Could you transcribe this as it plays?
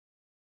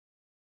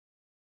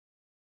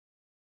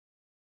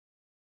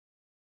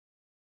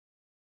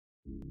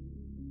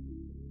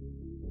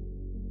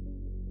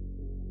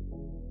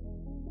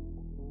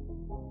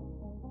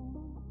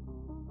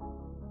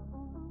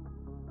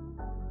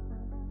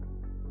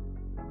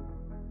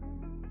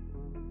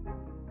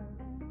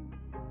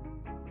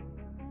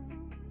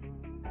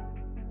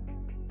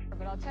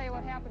I'll tell you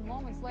what happened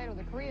moments later.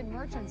 The Korean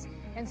merchants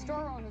and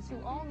store owners who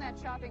own that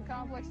shopping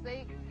complex,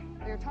 they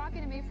were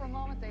talking to me for a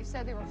moment. They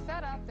said they were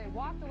fed up. They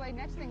walked away.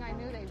 Next thing I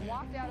knew, they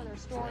walked out of their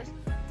stores.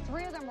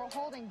 3 of them were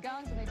holding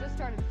guns, and they just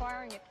started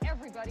firing at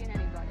everybody and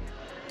anybody.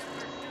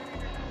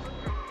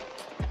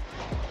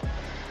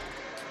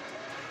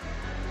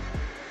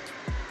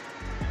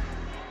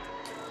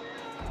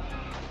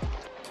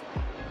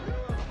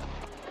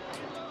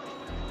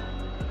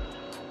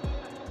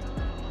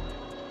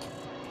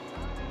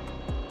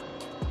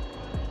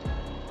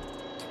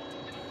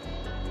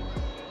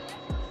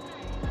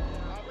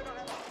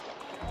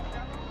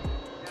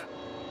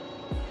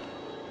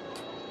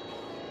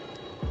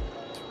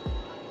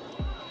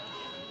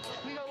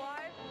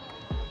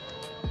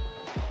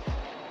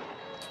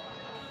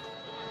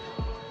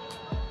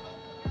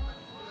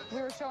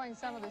 Showing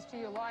some of this to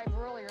you live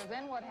earlier.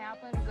 Then what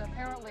happened,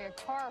 apparently a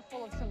car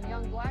full of some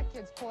young black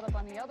kids pulled up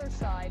on the other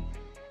side,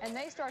 and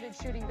they started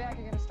shooting back.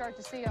 You're going to start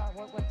to see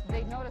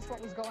they noticed what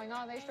was going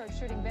on. They started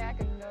shooting back,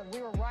 and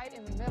we were right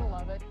in the middle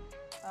of it.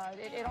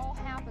 It all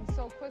happened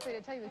so quickly.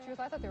 To tell you the truth,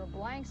 I thought they were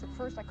blanks at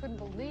first. I couldn't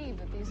believe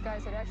that these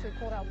guys had actually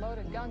pulled out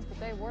loaded guns, but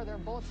they were. There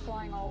were bullets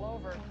flying all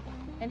over.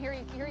 And here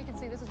you can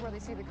see, this is where they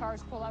see the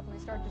cars pull up and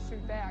they start to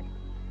shoot back.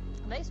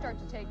 They start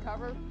to take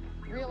cover,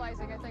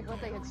 realizing, I think,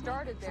 what they had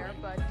started there,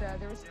 but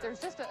there's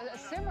just a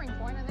simmering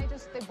point, and they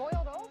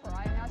boiled over.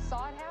 I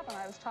saw it happen.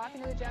 I was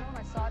talking to the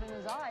gentleman. I saw it in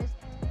his eyes.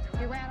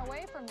 He ran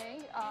away from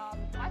me.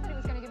 I thought he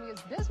was going to give me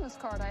his business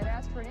card. I had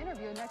asked for an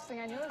interview. Next thing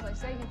I knew, as I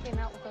say, he came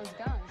out with those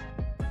guns.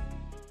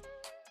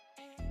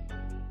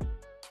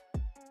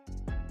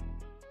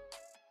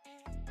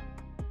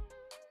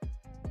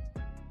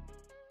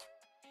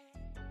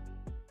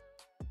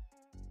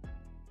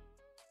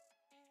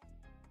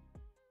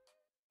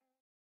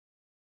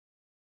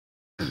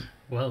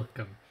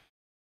 Welcome.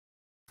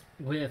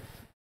 With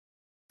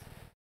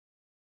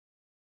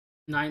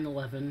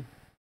 9/11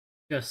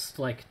 just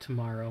like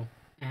tomorrow,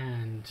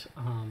 and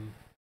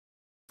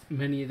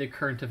many of the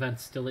current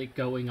events still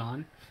going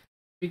on,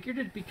 figured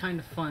it'd be kind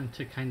of fun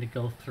to kind of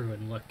go through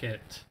and look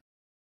at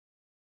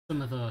some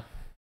of the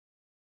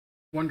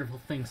wonderful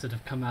things that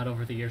have come out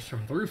over the years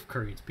from the Roof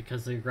Koreans,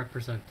 because they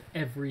represent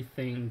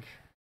everything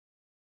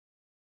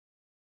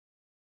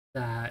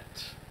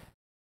that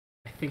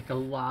I think a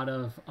lot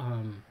of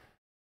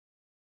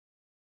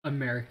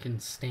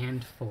Americans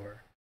stand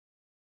for.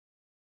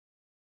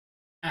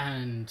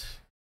 And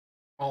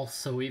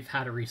also we've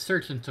had a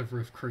resurgence of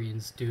Roof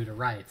Koreans due to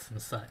riots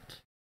and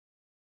such.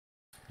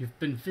 You've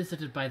been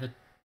visited by the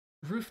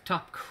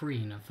rooftop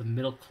Korean of the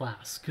middle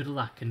class. Good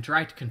luck, and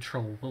Riot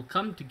Control will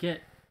come to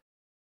get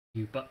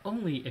you, but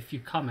only if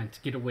you comment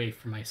 "Get away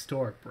from my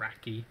store,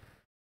 Bracky."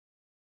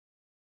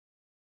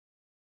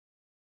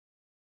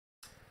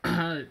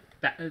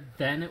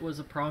 Then it was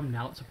a problem,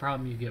 now it's a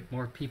problem. You get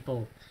more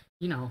people,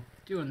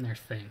 doing their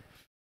thing.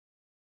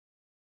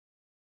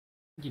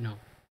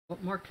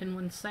 What more can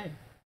one say?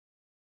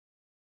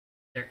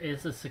 There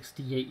is a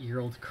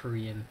 68-year-old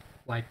Korean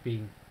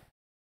wiping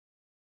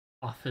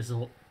off his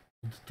old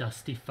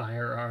dusty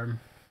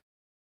firearm.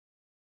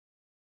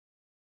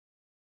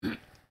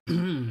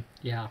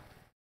 Yeah.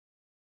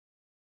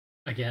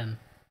 Again.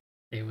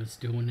 They was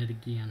doing it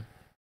again.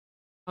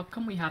 How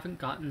come we haven't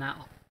gotten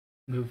that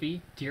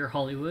movie? Dear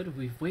Hollywood,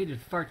 we've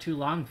waited far too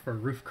long for a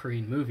Roof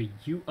Korean movie.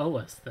 You owe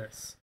us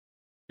this.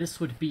 This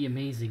would be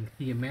amazing.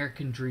 The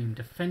American dream,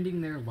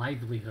 defending their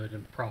livelihood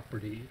and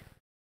property.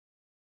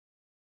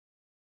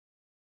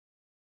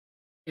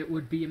 It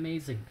would be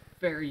amazing.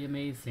 Very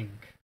amazing.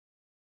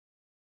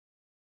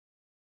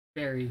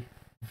 Very,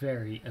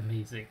 very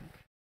amazing.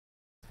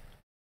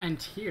 And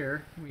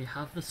here we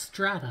have the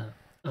strata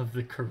of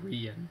the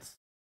Koreans.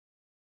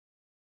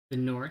 The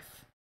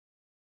North,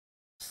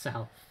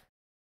 South,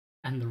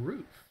 and the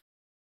Roof.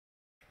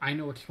 I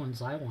know which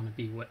ones I want to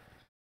be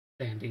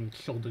standing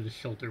shoulder to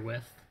shoulder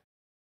with.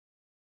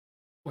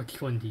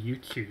 Which one do you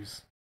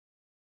choose?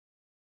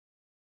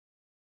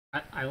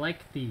 I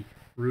like the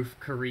Roof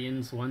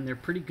Koreans one. They're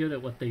pretty good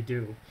at what they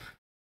do.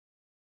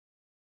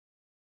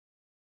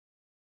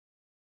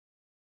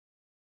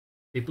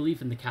 They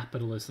believe in the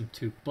capitalism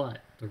too,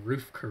 but the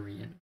Roof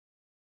Korean.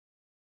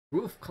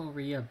 Roof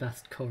Korea,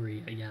 best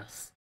Korea,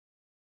 yes.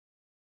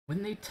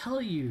 When they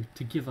tell you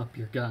to give up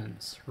your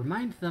guns,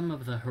 remind them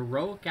of the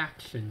heroic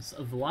actions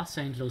of the Los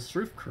Angeles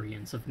Roof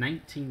Koreans of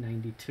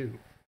 1992.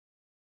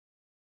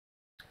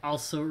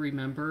 Also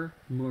remember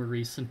more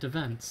recent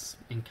events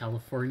in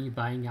California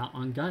buying out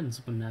on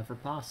guns whenever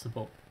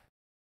possible.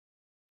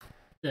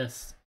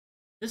 This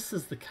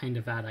is the kind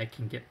of ad I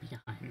can get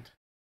behind.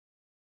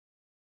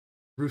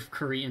 Roof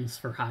Koreans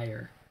for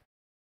hire.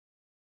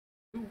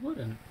 Who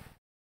wouldn't?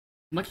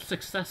 Much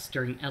success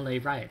during LA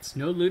riots.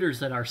 No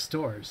looters at our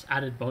stores.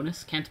 Added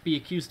bonus, can't be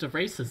accused of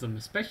racism,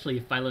 especially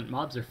if violent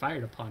mobs are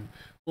fired upon.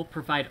 We'll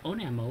provide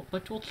own ammo,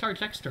 but we'll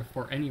charge extra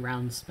for any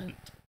rounds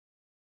spent.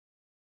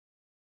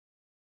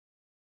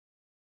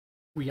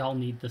 We all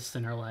need this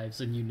in our lives,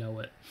 and you know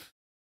it.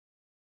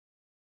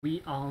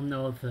 We all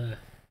know the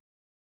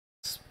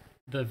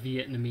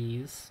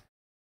Vietnamese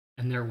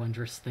and their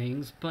wondrous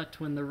things, but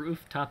when the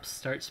rooftops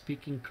start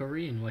speaking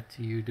Korean, what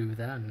do you do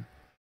then?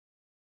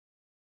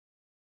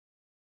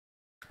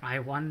 I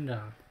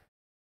wonder.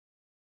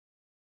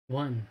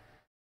 One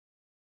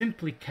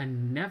simply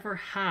can never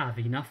have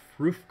enough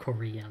roof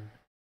Korean.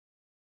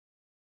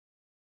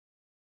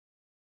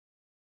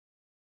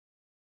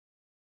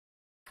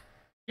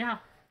 Yeah,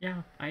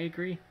 yeah, I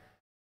agree.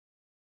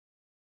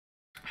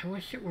 I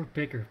wish it were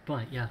bigger,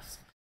 but yes.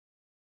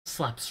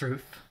 Slaps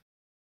roof.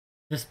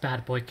 This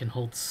bad boy can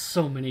hold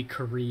so many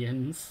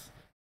Koreans.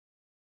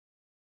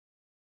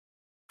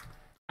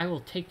 I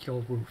will take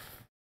your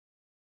roof.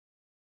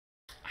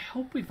 I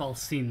hope we've all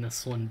seen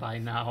this one by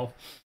now.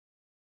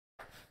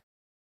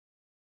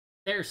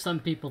 There are some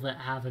people that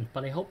haven't,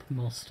 but I hope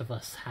most of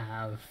us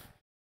have.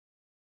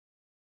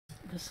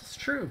 This is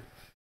true.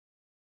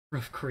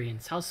 Roof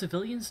Koreans, how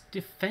civilians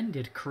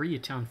defended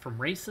Koreatown from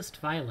racist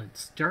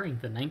violence during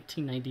the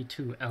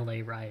 1992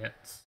 LA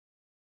riots.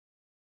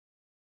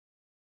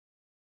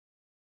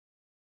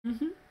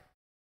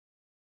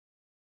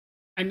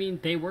 I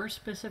mean, they were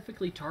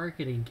specifically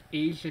targeting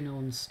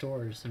Asian-owned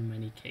stores in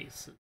many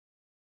cases,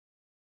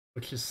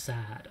 which is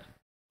sad.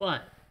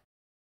 But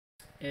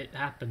it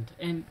happened.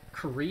 And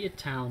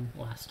Koreatown,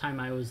 last time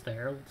I was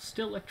there,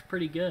 still looked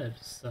pretty good.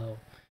 So,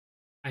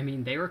 I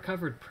mean, they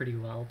recovered pretty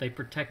well, they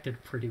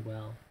protected pretty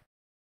well,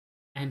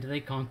 and they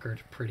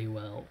conquered pretty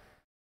well.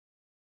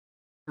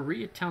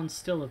 Koreatown's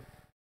still a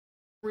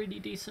pretty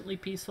decently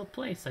peaceful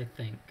place, I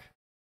think.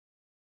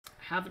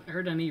 I haven't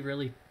heard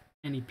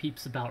any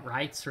peeps about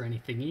riots or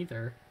anything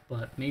either,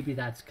 but maybe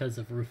that's because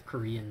of Roof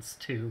Koreans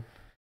 2,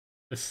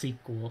 the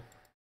sequel.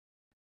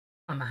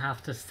 I'm gonna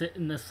have to sit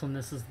in this one.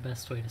 This is the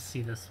best way to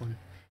see this one.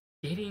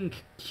 Dating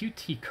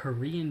cutie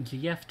Korean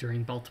GF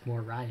during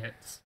Baltimore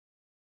riots.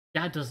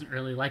 Dad doesn't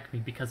really like me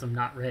because I'm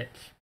not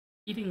rich.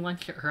 Eating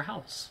lunch at her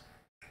house.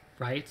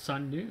 Riots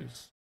on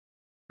news.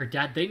 Her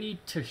dad, they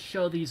need to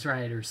show these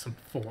rioters some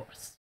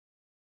force.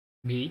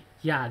 Me?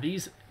 Yeah,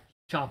 these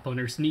shop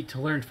owners need to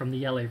learn from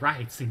the LA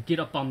riots and get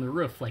up on the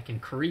roof like in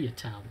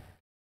Koreatown.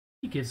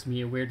 He gives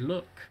me a weird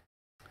look.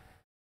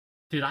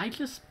 Did I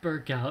just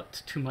burg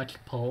out too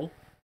much pole?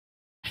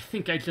 I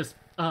think I just,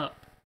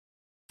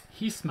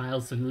 He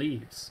smiles and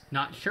leaves.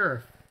 Not sure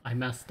if I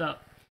messed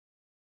up.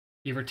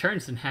 He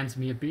returns and hands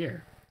me a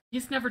beer.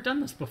 He's never done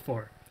this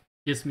before.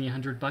 Gives me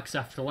 $100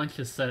 after lunch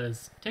and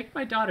says, take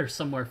my daughter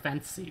somewhere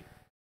fancy.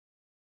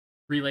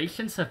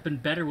 Relations have been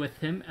better with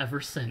him ever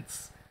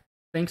since.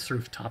 Thanks,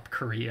 Rooftop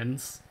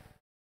Koreans.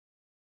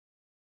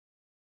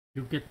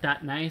 You get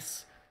that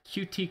nice,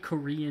 cutie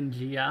Korean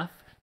GF.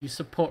 You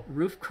support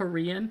Roof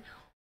Korean.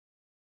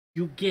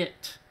 You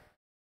get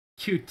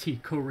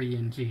cutie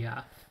Korean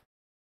GF.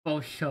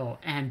 Faux show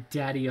and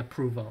daddy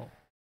approval.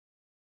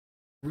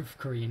 Roof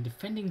Korean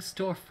defending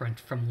storefront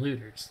from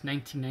looters.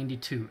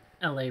 1992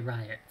 LA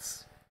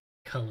riots.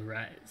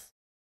 Colorize.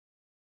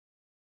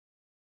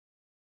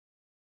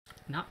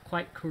 Not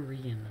quite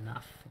Korean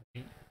enough for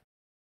me.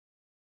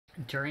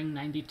 During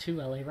 92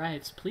 LA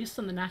riots, police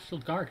and the National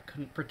Guard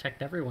couldn't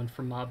protect everyone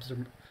from mobs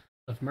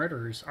of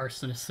murderers,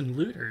 arsonists, and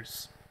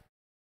looters.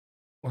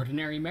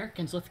 Ordinary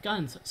Americans with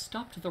guns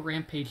stopped the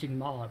rampaging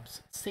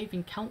mobs,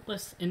 saving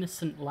countless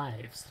innocent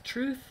lives. The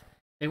truth?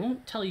 They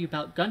won't tell you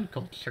about gun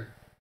culture.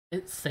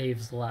 It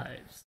saves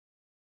lives.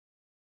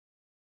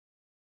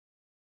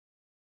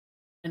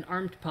 An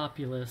armed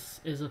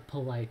populace is a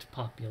polite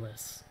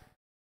populace.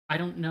 I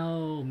don't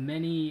know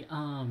many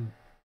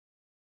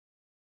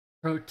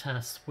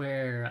protests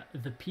where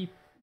the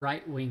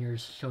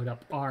right-wingers showed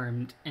up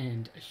armed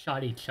and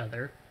shot each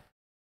other,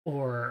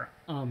 or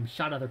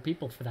shot other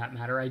people for that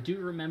matter. I do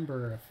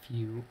remember a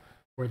few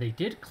where they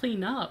did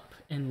clean up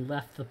and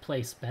left the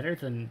place better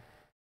than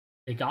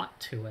they got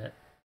to it.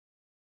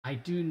 I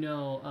do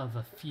know of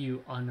a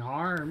few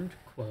unarmed,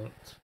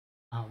 quote,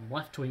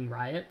 left-wing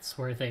riots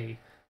where they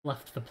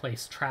left the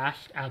place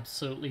trashed,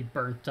 absolutely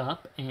burnt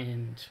up,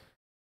 and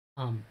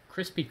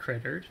crispy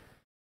crittered.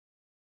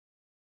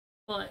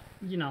 But,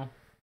 you know,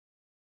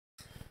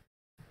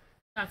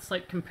 that's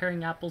like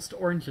comparing apples to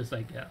oranges,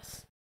 I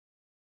guess.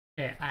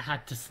 Okay, I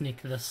had to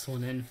sneak this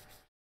one in.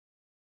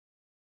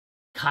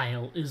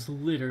 Kyle is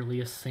literally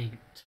a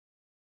saint.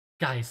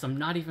 Guys, I'm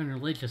not even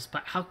religious,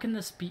 but how can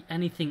this be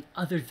anything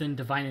other than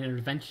divine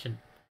intervention?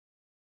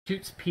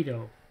 Shoots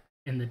pedo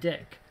in the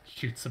dick,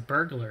 shoots a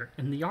burglar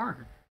in the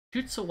arm,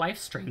 shoots a wife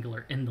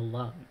strangler in the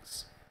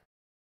lungs.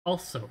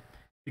 Also,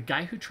 the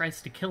guy who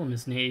tries to kill him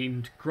is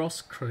named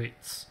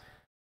Grosskreutz.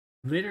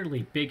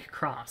 Literally big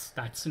cross,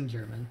 that's in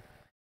German.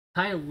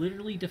 Kyle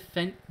literally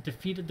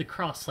defeated the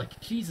cross like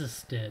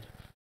Jesus did.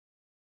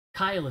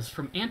 Kyle is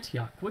from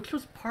Antioch, which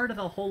was part of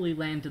the Holy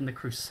Land in the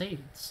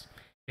Crusades.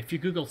 If you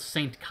Google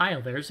Saint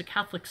Kyle, there is a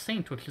Catholic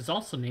saint which is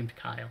also named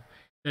Kyle,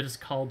 that is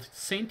called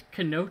Saint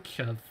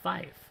Kenosha of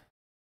Fife.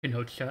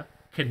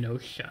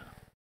 Kenosha.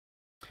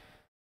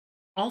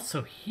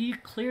 Also, he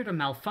cleared a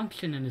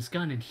malfunction in his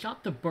gun and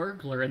shot the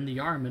burglar in the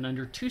arm in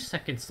under 2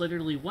 seconds,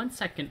 literally 1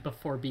 second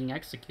before being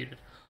executed.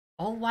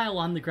 All while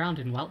on the ground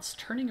and whilst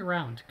turning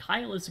around.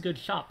 Kyle is a good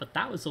shot, but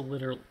that was a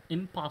literal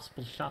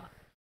impossible shot.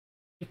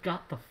 It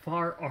got the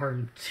far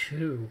arm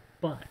too,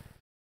 but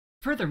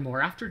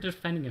furthermore, after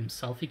defending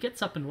himself, he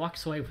gets up and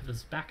walks away with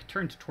his back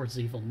turned towards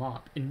the evil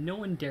mob, and no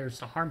one dares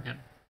to harm him.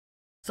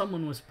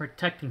 Someone was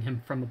protecting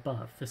him from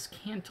above. This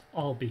can't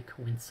all be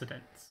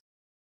coincidence.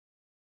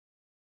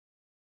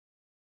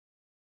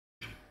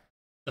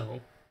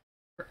 So,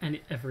 for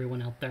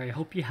everyone out there, I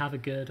hope you have a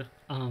good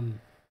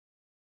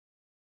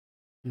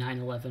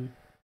 9/11.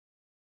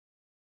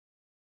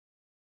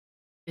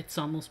 It's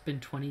almost been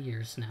 20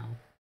 years now.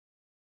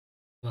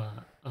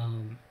 But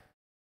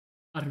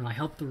I don't know, I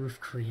hope the Roof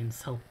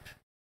Koreans help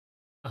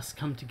us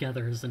come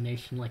together as a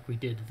nation like we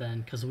did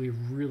then, because we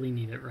really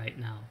need it right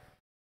now.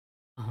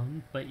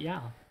 But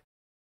yeah.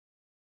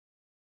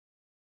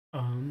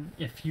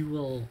 If you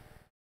will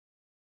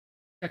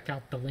check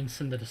out the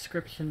links in the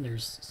description,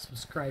 there's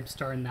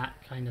Subscribestar and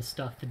that kind of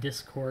stuff, the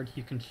Discord,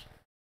 you can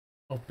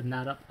open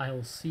that up. I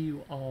will see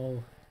you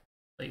all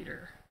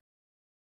later.